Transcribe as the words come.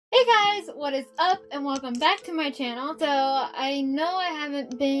guys, what is up and welcome back to my channel. So I know I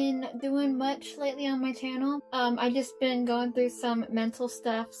haven't been doing much lately on my channel. I just been going through some mental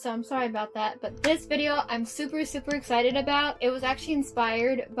stuff, so I'm sorry about that. But this video I'm super excited about. It was actually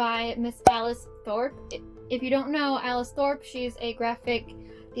inspired by Miss Alice Thorpe. If you don't know Alice Thorpe, she's a graphic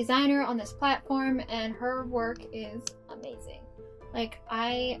designer on this platform and her work is amazing. Like,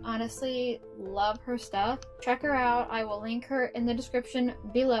 I honestly love her stuff. Check her out. I will link her in the description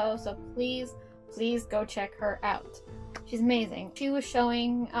below, so please go check her out. She's amazing. She was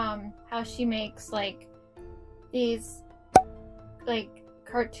showing how she makes like these like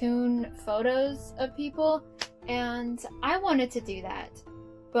cartoon photos of people, and I wanted to do that.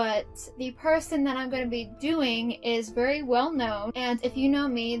 But the person that I'm going to be doing is very well known, and if you know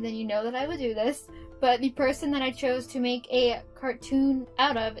me, then you know that I would do this. But the person that I chose to make a cartoon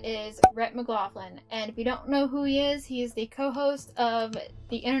out of is Rhett McLaughlin. And if you don't know who he is the co-host of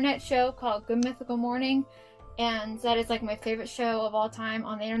the internet show called Good Mythical Morning. And that is like my favorite show of all time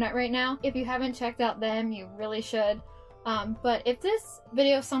on the internet right now. If you haven't checked out them, you really should. But if this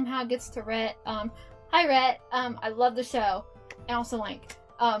video somehow gets to Rhett, hi Rhett, I love the show. And also link.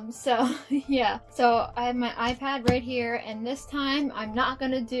 So yeah, so I have my iPad right here, and this time I'm not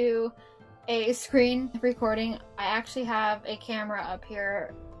gonna do a screen recording. I actually have a camera up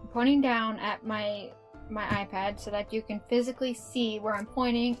here pointing down at my iPad so that you can physically see where I'm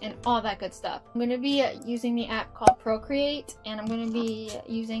pointing and all that good stuff. I'm going to be using the app called Procreate, and I'm going to be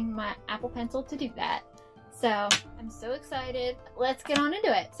using my Apple Pencil to do that. So I'm so excited. Let's get on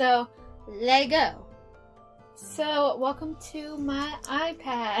into it. So let go. So welcome to my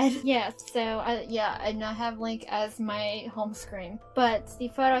iPad. Yes, so I now have Link as my home screen. But the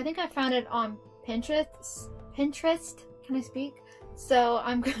photo, I think I found it on Pinterest. Can I speak? So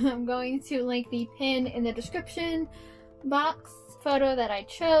I'm going to link the pin in the description box. Photo that I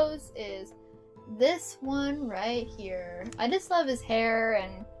chose is this one right here. I just love his hair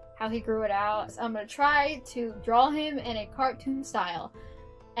and how he grew it out. So I'm gonna try to draw him in a cartoon style,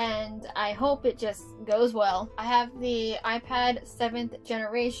 and I hope it just goes well. I have the iPad 7th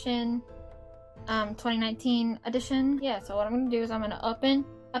generation 2019 edition. Yeah, so what I'm going to do is I'm going to open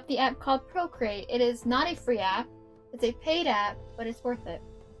up the app called Procreate. It is not a free app, it's a paid app, but it's worth it.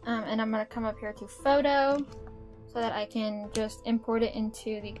 And I'm going to come up here to photo so that I can just import it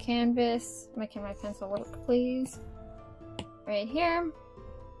into the canvas. Making my pencil work, please. Right here.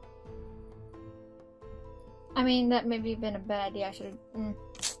 I mean, that maybe been a bad idea. I should have...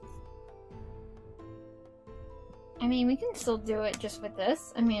 I mean, we can still do it just with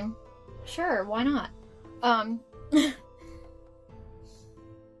this. I mean, sure, why not? You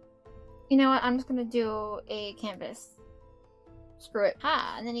know what? I'm just gonna do a canvas. Screw it.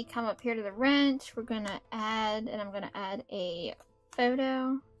 And then you come up here to the wrench. We're gonna add, and I'm gonna add a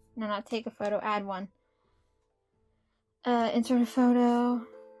photo. No, not take a photo, add one. Insert a photo.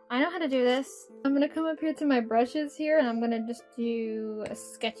 I know how to do this. I'm gonna come up here to my brushes here, and I'm gonna just do a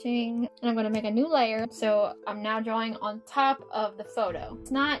sketching, and I'm gonna make a new layer. So I'm now drawing on top of the photo.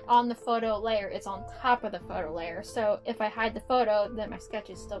 It's not on the photo layer, it's on top of the photo layer. So if I hide the photo, then my sketch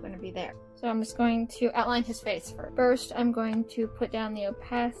is still gonna be there. So I'm just going to outline his face first. First, I'm going to put down the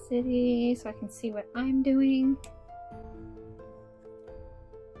opacity so I can see what I'm doing.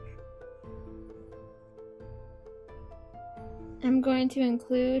 I'm going to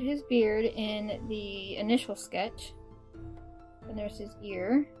include his beard in the initial sketch. And there's his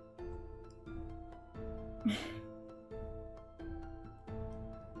ear.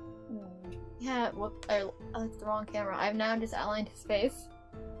 Yeah, whoop, I looked at the wrong camera. I've now just outlined his face.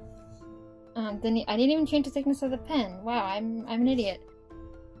 I didn't even change the thickness of the pen. Wow, I'm an idiot.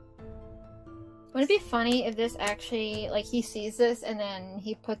 Wouldn't it be funny if this actually, like, he sees this and then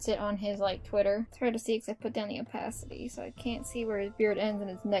he puts it on his, like, Twitter? It's hard to see because I put down the opacity, so I can't see where his beard ends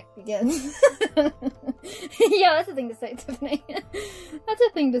and his neck begins. Yeah, that's a thing to say, Tiffany. That's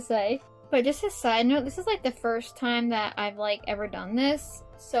a thing to say. But just a side note, this is, like, the first time that I've, like, ever done this.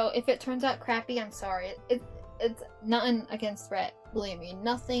 So if it turns out crappy, I'm sorry. It's nothing against Rhett. Believe me,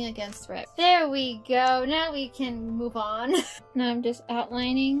 nothing against Rhett. There we go. Now we can move on. Now I'm just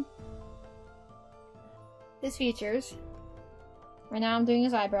outlining his features. Right now I'm doing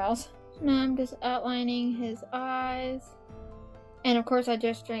his eyebrows. Now I'm just outlining his eyes. And of course I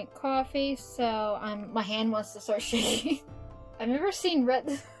just drank coffee, so my hand wants to start shaking. I've never seen Rhett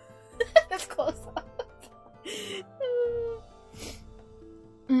this close up.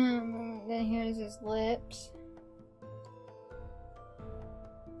 Then here's his lips.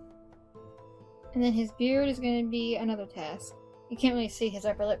 And then his beard is going to be another task. You can't really see his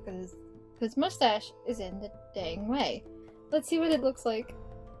upper lip because his mustache is in the dang way. Let's see what it looks like.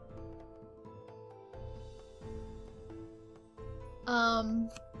 It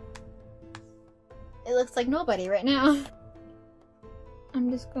looks like nobody right now. I'm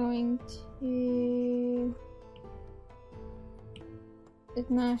just going to his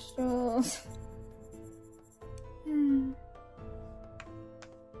nostrils. And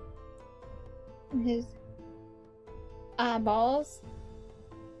his eyeballs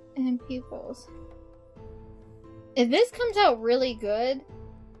and pupils. If this comes out really good,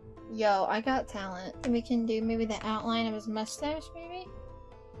 yo, I got talent. And we can do maybe the outline of his mustache, maybe?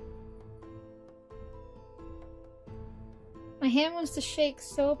 My hand wants to shake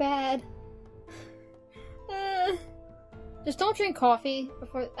so bad. Just don't drink coffee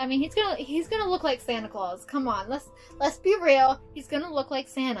before. I mean, he's gonna look like Santa Claus. Come on, let's be real. He's gonna look like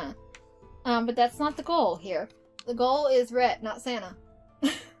Santa. But that's not the goal here. The goal is Rhett, not Santa.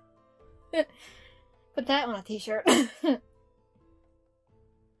 Put that on a t-shirt.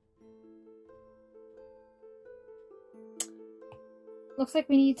 Looks like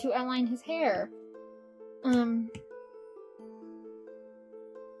we need to outline his hair.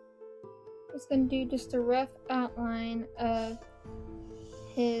 Just gonna do just a rough outline of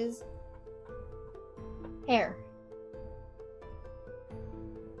his hair.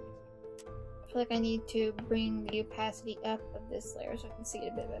 I feel like I need to bring the opacity up of this layer so I can see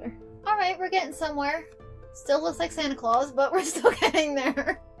it a bit better. Alright, we're getting somewhere. Still looks like Santa Claus, but we're still getting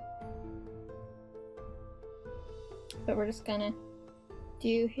there. But we're just gonna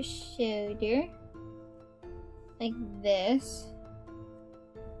do his shoulder like this.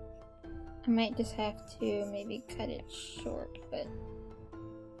 I might just have to maybe cut it short, but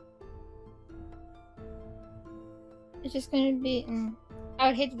it's just gonna be. I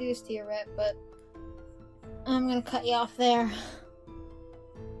would hate to do this to you, Rhett, but I'm gonna cut you off there.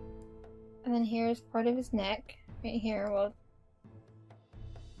 And then here's part of his neck, right here. Well,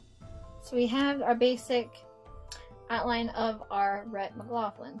 so we have our basic outline of our Rhett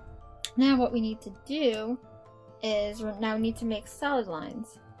McLaughlin. Now what we need to do is we need to make solid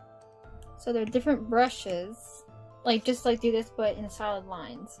lines. So there are different brushes, like just like do this but in solid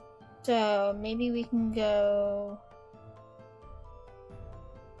lines. So maybe we can go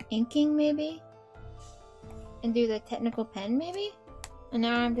inking maybe, and do the technical pen maybe. And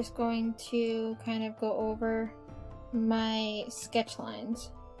now I'm just going to kind of go over my sketch lines.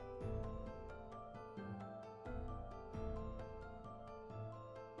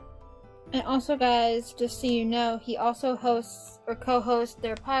 And also, guys, just so you know, he also hosts or co-hosts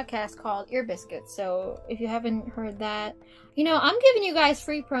their podcast called Ear Biscuits. So if you haven't heard that, you know, I'm giving you guys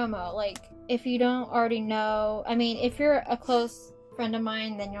free promo. Like, if you don't already know, I mean, if you're a close friend of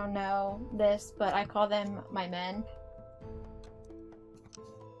mine, then you'll know this, but I call them my men.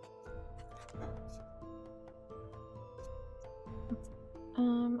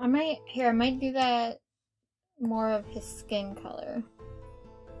 I might do that more of his skin color.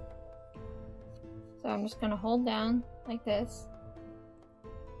 So I'm just gonna hold down like this.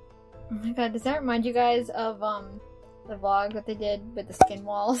 Oh my god, does that remind you guys of the vlog that they did with the skin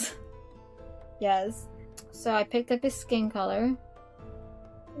walls? Yes. So I picked up his skin color,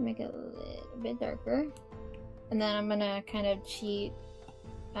 make it a little bit darker, and then I'm gonna kind of cheat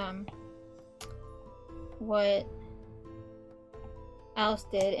what Alice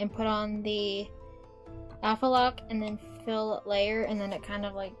did and put on the alpha lock and then fill layer, and then it kind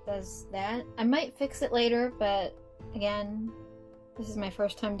of like does that. I might fix it later, but again, this is my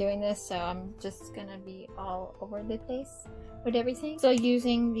first time doing this, so I'm just gonna be all over the place with everything. So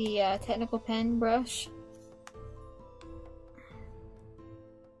using the technical pen brush,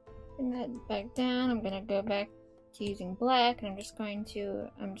 bring that back down. I'm gonna go back to using black, and I'm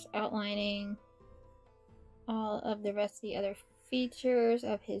just outlining all of the rest of the other features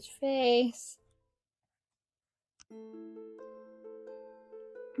of his face.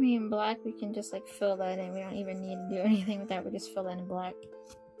 I mean, in black, we can just like fill that in. We don't even need to do anything with that. We just fill that in black.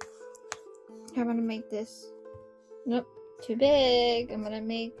 I'm gonna make this, nope, too big. I'm gonna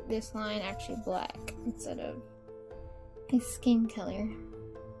make this line actually black instead of his skin color.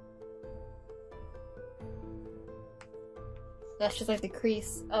 That's just like the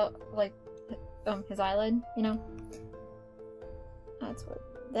crease, like his eyelid, you know? That's what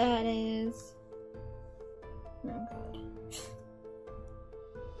that is. Oh god.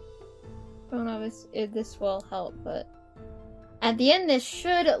 I don't know if this will help, but at the end this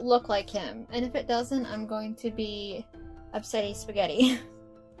should look like him. And if it doesn't, I'm going to be upsetty spaghetti.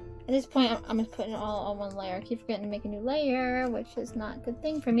 At this point, I'm just putting it all on one layer. I keep forgetting to make a new layer, which is not a good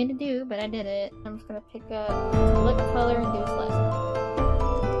thing for me to do, but I did it. I'm just gonna pick up his lip color and do his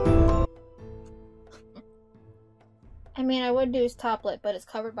last. I mean, I would do his top lip, but it's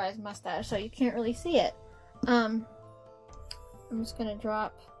covered by his mustache, so you can't really see it. I'm just gonna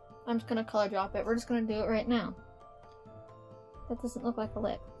color drop it. We're just gonna do it right now. That doesn't look like a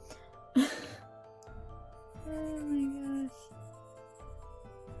lip. Oh my gosh.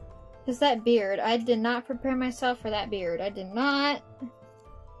 It's that beard. I did not prepare myself for that beard. I did not.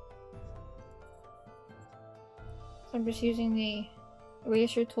 So I'm just using the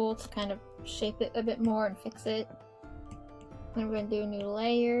eraser tool to kind of shape it a bit more and fix it. And we're gonna do a new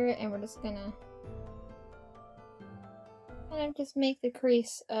layer, and we're just gonna kind of just make the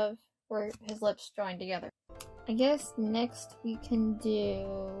crease of where his lips join together. I guess next we can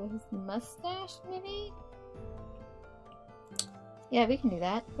do his mustache, maybe? Yeah, we can do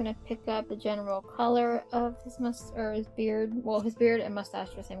that. I'm gonna pick up the general color of his his beard. Well, his beard and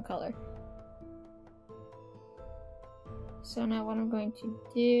mustache are the same color. So now what I'm going to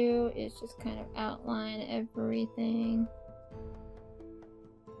do is just kind of outline everything.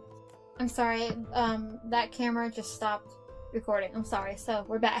 I'm sorry, that camera just stopped recording. I'm sorry, so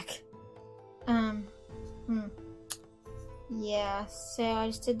we're back. Yeah, so I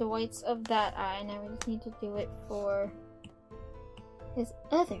just did the whites of that eye. Now we just need to do it for his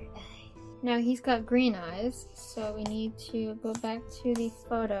other eye. Now he's got green eyes, so we need to go back to the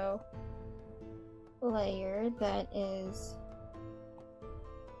photo layer that is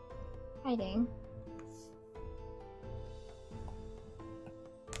hiding.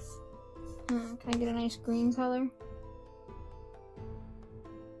 Can I get a nice green color?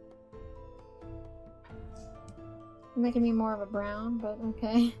 I'm making me more of a brown, but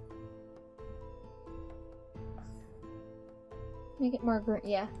okay. Make it more green.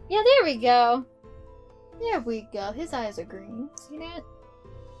 Yeah. Yeah, there we go. There we go. His eyes are green. See that?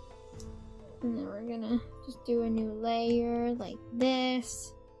 And then we're gonna just do a new layer like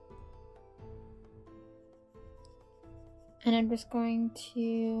this. And I'm just going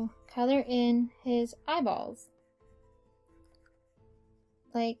to color in his eyeballs.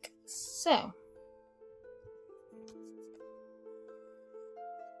 Like so.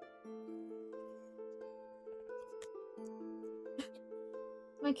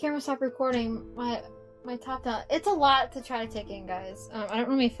 My camera stopped recording my top down. It's a lot to try to take in, guys. I don't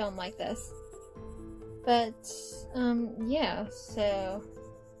normally film like this. But, yeah, so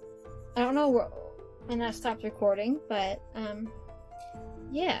I don't know when I stopped recording, but,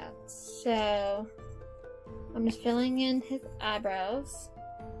 yeah, so I'm just filling in his eyebrows,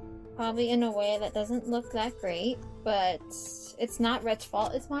 probably in a way that doesn't look that great, but it's not Rhett's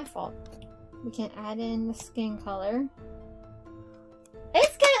fault, it's my fault. We can add in the skin color.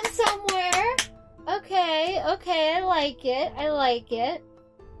 It's getting somewhere! Okay, okay, I like it, I like it.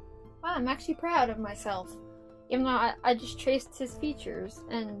 Wow, I'm actually proud of myself. Even though I just traced his features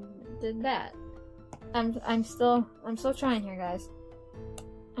and did that. I'm still trying here, guys.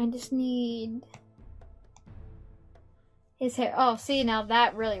 I just need his hair. Oh, see, now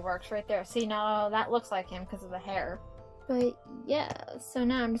that really works right there. See, now that looks like him because of the hair. But yeah, so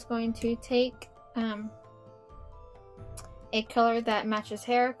now I'm just going to take a color that matches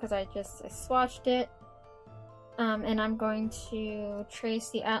hair because I swatched it. And I'm going to trace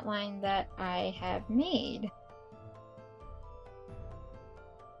the outline that I have made.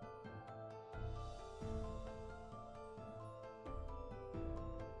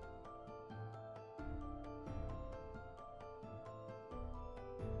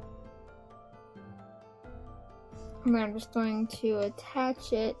 And I'm just going to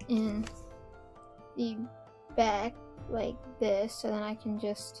attach it in the back like this, so then I can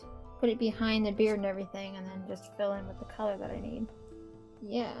just put it behind the beard and everything, and then just fill in with the color that I need.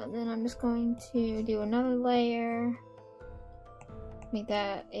 Yeah, and then I'm just going to do another layer, make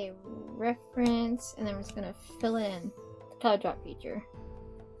that a reference, and then I'm just gonna fill in the color drop feature.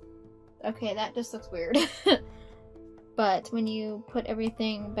 Okay, that just looks weird. But when you put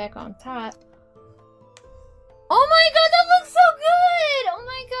everything back on top, oh my god, that looks so good! Oh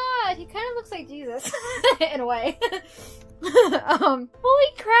my god, he kind of looks like Jesus in a way.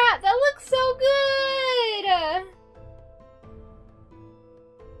 Holy crap, that looks so good!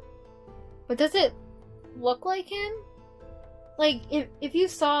 But does it look like him? Like, if you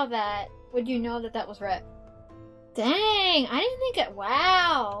saw that, would you know that that was Rhett? Dang, I didn't think it.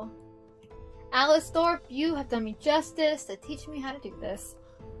 Wow. Alice Thorpe, you have done me justice to teach me how to do this.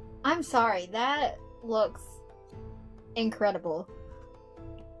 I'm sorry, that looks incredible.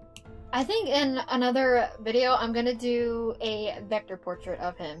 I think in another video I'm gonna do a vector portrait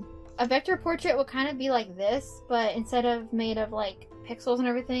of him. A vector portrait will kind of be like this, but instead of made of like pixels and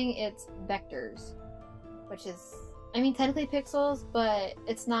everything, it's vectors. Which is, I mean, technically pixels, but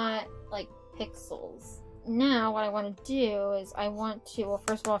it's not like pixels. Now what I want to do is I want to, well,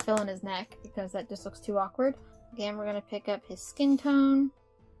 first of all, fill in his neck because that just looks too awkward. Again, we're gonna pick up his skin tone,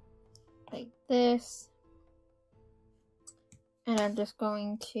 like this. And I'm just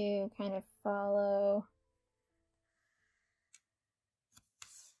going to kind of follow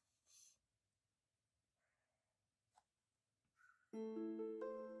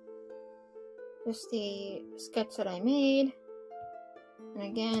just the sketch that I made. And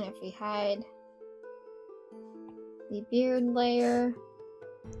again, if we hide the beard layer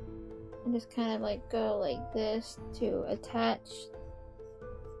and just kind of like go like this to attach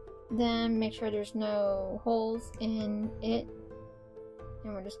them, make sure there's no holes in it.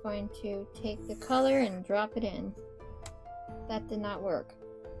 And we're just going to take the color and drop it in. That did not work.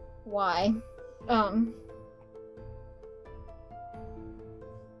 Why?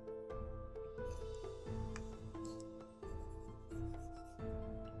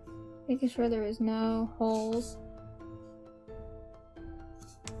 Making sure there is no holes.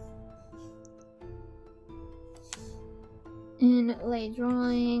 Inlay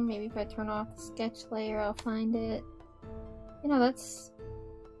drawing. Maybe if I turn off the sketch layer, I'll find it. You know, that's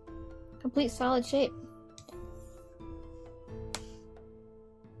complete solid shape.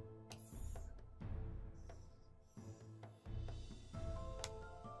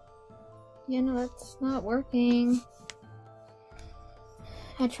 You know, that's not working.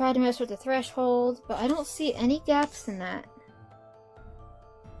 I tried to mess with the threshold, but I don't see any gaps in that.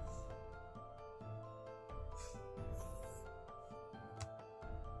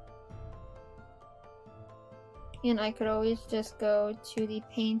 And I could always just go to the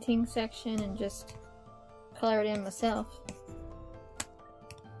painting section and just color it in myself.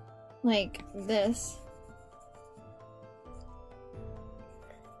 Like this.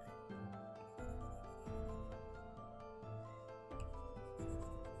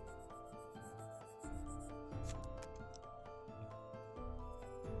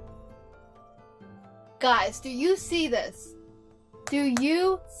 Guys, do you see this? Do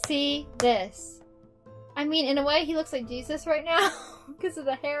you see this? I mean, in a way, he looks like Jesus right now because of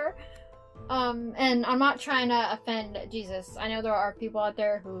the hair. And I'm not trying to offend Jesus. I know there are people out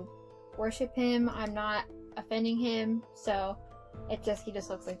there who worship him. I'm not offending him, so he just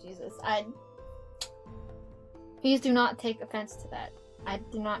looks like Jesus. Please do not take offense to that. I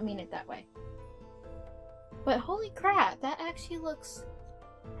do not mean it that way. But holy crap, that actually looks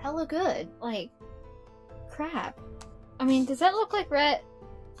hella good. Like, crap. I mean, does that look like Rhett?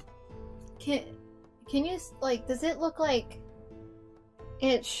 Can you, like, does it look like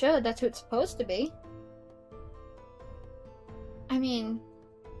it should? That's who it's supposed to be. I mean,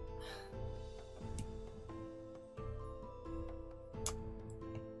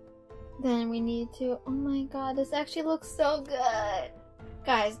 then we need to, oh my god, this actually looks so good.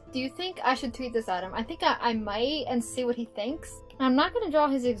 Guys, do you think I should tweet this at him? I think I might, and see what he thinks. I'm not going to draw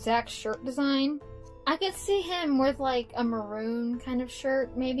his exact shirt design. I could see him with like a maroon kind of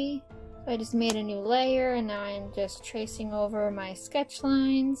shirt, maybe. So I just made a new layer, and now I'm just tracing over my sketch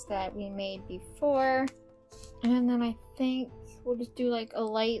lines that we made before. And then I think we'll just do like a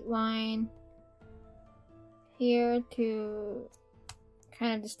light line here to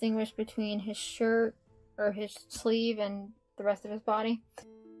kind of distinguish between his shirt or his sleeve and the rest of his body.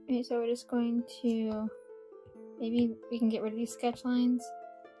 Okay, so we're just going to, maybe we can get rid of these sketch lines.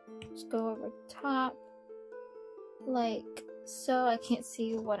 Just go over top like so. I can't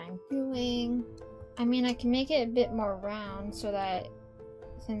see what I'm doing. I mean, I can make it a bit more round so that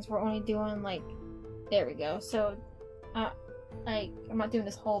since we're only doing like, there we go. So like, I'm not doing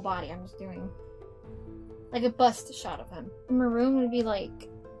this whole body, I'm just doing like a bust shot of him. The maroon would be like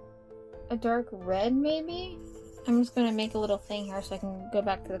a dark red maybe. I'm just gonna make a little thing here so I can go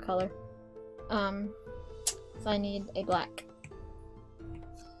back to the color. So I need a black.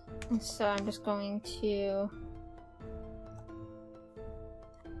 And so I'm just going to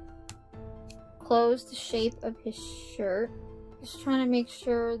close the shape of his shirt. Just trying to make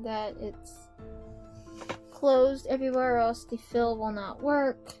sure that it's closed everywhere, or else the fill will not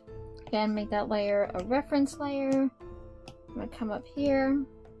work. Again, make that layer a reference layer. I'm gonna come up here.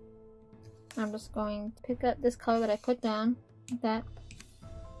 I'm just going to pick up this color that I put down, like that.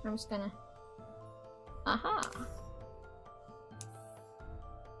 I'm just gonna, aha!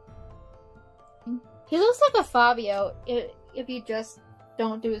 He looks like a Fabio if you just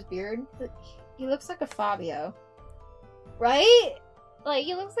don't do his beard. He looks like a Fabio. Right? Like,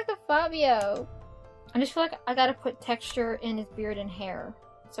 he looks like a Fabio. I just feel like I gotta put texture in his beard and hair,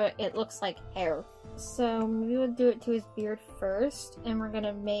 so it looks like hair. So maybe we'll do it to his beard first, and we're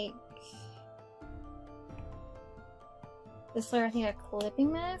gonna make this layer, I think, a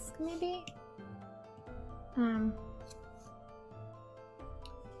clipping mask, maybe?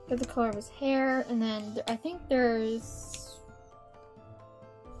 get the color of his hair, and then I think there's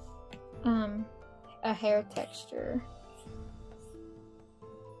a hair texture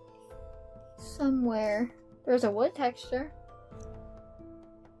somewhere. There's a wood texture.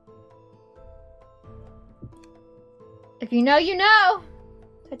 If you know, you know.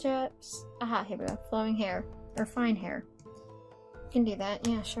 Touch-ups. Aha, here we go. Flowing hair or fine hair. You can do that.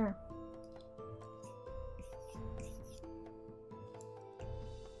 Yeah, sure.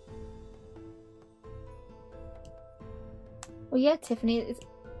 Well, yeah, Tiffany,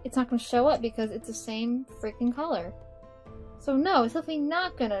 it's not going to show up because it's the same freaking color. So no, it's definitely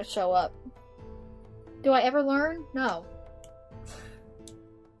not going to show up. Do I ever learn? No.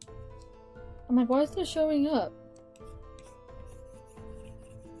 I'm like, why is this showing up?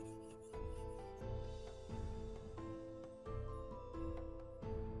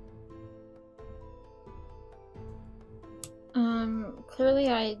 Clearly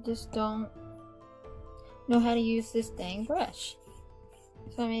I just don't know how to use this dang brush.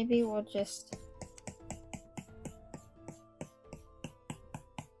 So maybe we'll just...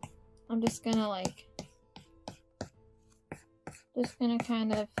 I'm just gonna like... Just gonna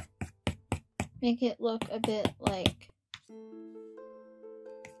kind of make it look a bit like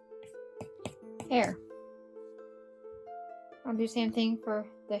hair. I'll do the same thing for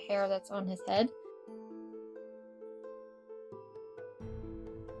the hair that's on his head.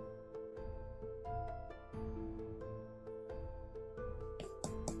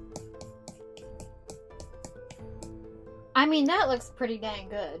 I mean, that looks pretty dang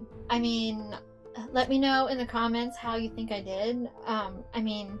good. I mean, let me know in the comments how you think I did. I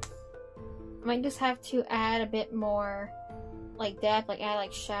mean, I might just have to add a bit more, like, depth, like, add,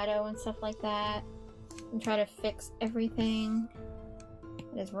 like, shadow and stuff like that. And try to fix everything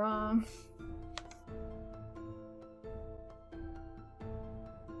that is wrong.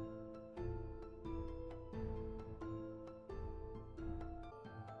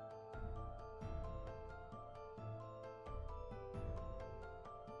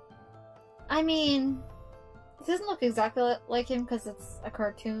 I mean, this doesn't look exactly like him because it's a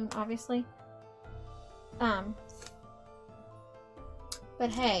cartoon, obviously.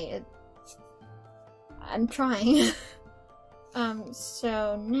 But hey, I'm trying.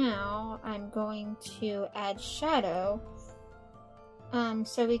 So now I'm going to add shadow,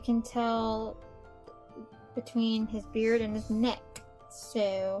 so we can tell between his beard and his neck.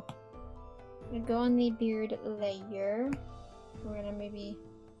 So I'm gonna go on the beard layer. We're gonna maybe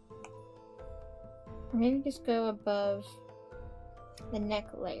just go above the neck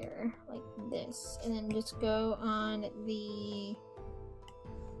layer like this, and then just go on the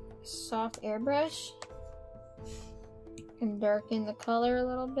soft airbrush and darken the color a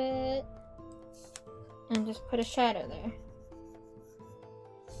little bit and just put a shadow there.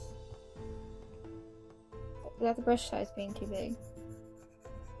 Without the brush size being too big.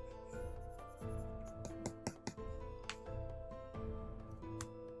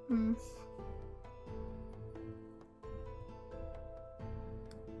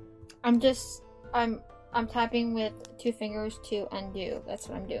 I'm tapping with 2 fingers to undo. That's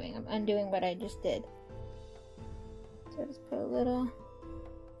what I'm doing. I'm undoing what I just did. So just put a little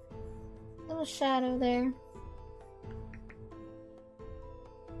shadow there.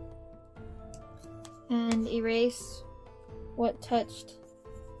 And erase what touched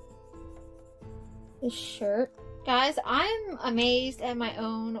his shirt. Guys, I'm amazed at my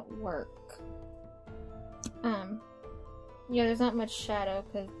own work. Yeah, there's not much shadow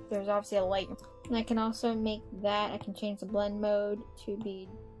because there's obviously a light. And I can also make that, I can change the blend mode to be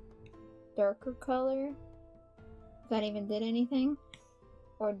darker color. If that even did anything.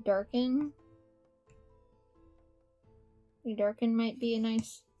 Or darken. Darken might be a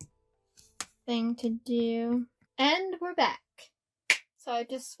nice thing to do. And we're back. So I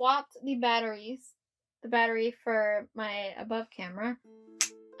just swapped the batteries. The battery for my above camera.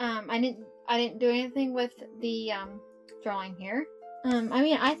 I didn't do anything with the drawing here. I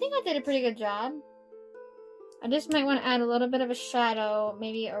mean, I think I did a pretty good job. I just might want to add a little bit of a shadow,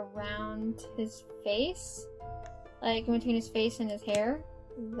 maybe around his face, like in between his face and his hair.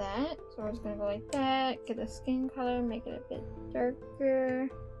 That. So we're just gonna go like that. Get the skin color, make it a bit darker.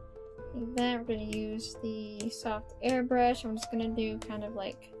 Like that. We're gonna use the soft airbrush. I'm just gonna do kind of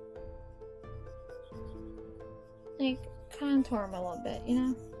like contour him a little bit, you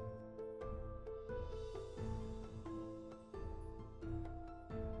know?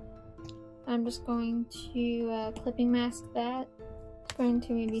 I'm just going to clipping mask that. Just going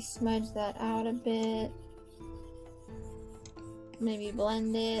to maybe smudge that out a bit. Maybe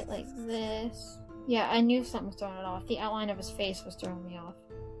blend it like this. Yeah, I knew something was throwing it off. The outline of his face was throwing me off.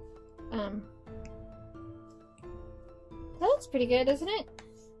 That looks pretty good, doesn't it?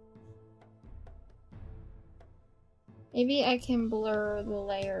 Maybe I can blur the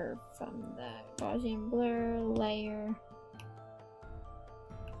layer from that. Gaussian blur layer.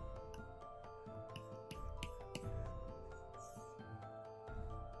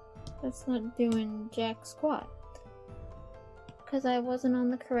 That's not doing jack squat. Because I wasn't on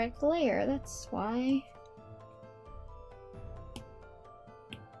the correct layer, that's why.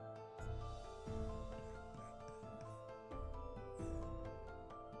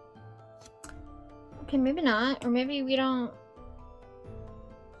 Okay, maybe not, or maybe we don't,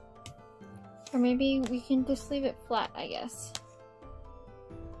 or maybe we can just leave it flat, I guess.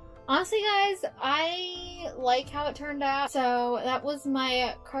 Honestly, guys, I like how it turned out. So that was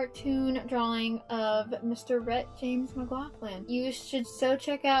my cartoon drawing of Mr. Rhett James McLaughlin. You should so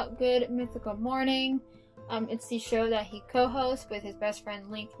check out Good Mythical Morning. It's the show that he co-hosts with his best friend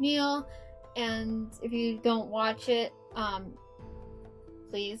Link Neal. And if you don't watch it,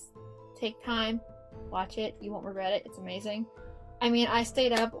 please take time. Watch it. You won't regret it. It's amazing. I mean, I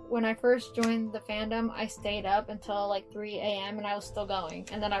stayed up when I first joined the fandom. I stayed up until like 3 a.m. and I was still going.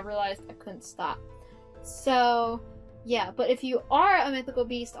 And then I realized I couldn't stop. So, yeah. But if you are a mythical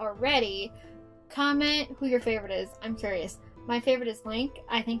beast already, comment who your favorite is. I'm curious. My favorite is Link.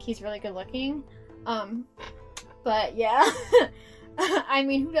 I think he's really good looking. But yeah. I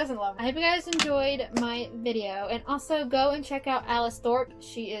mean, who doesn't love him? I hope you guys enjoyed my video, and also go and check out Alice Thorpe.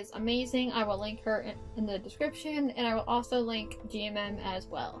 She is amazing. I will link her in the description, and I will also link GMM as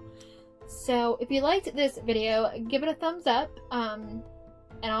well. So if you liked this video, give it a thumbs up, and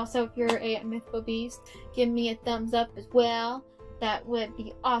also if you're a mythical beast, give me a thumbs up as well. That would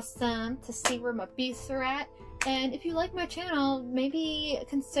be awesome to see where my beasts are at. And if you like my channel, maybe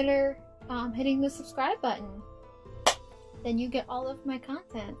consider hitting the subscribe button. Then you get all of my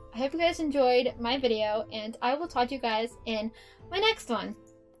content. I hope you guys enjoyed my video, and I will talk to you guys in my next one.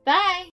 Bye!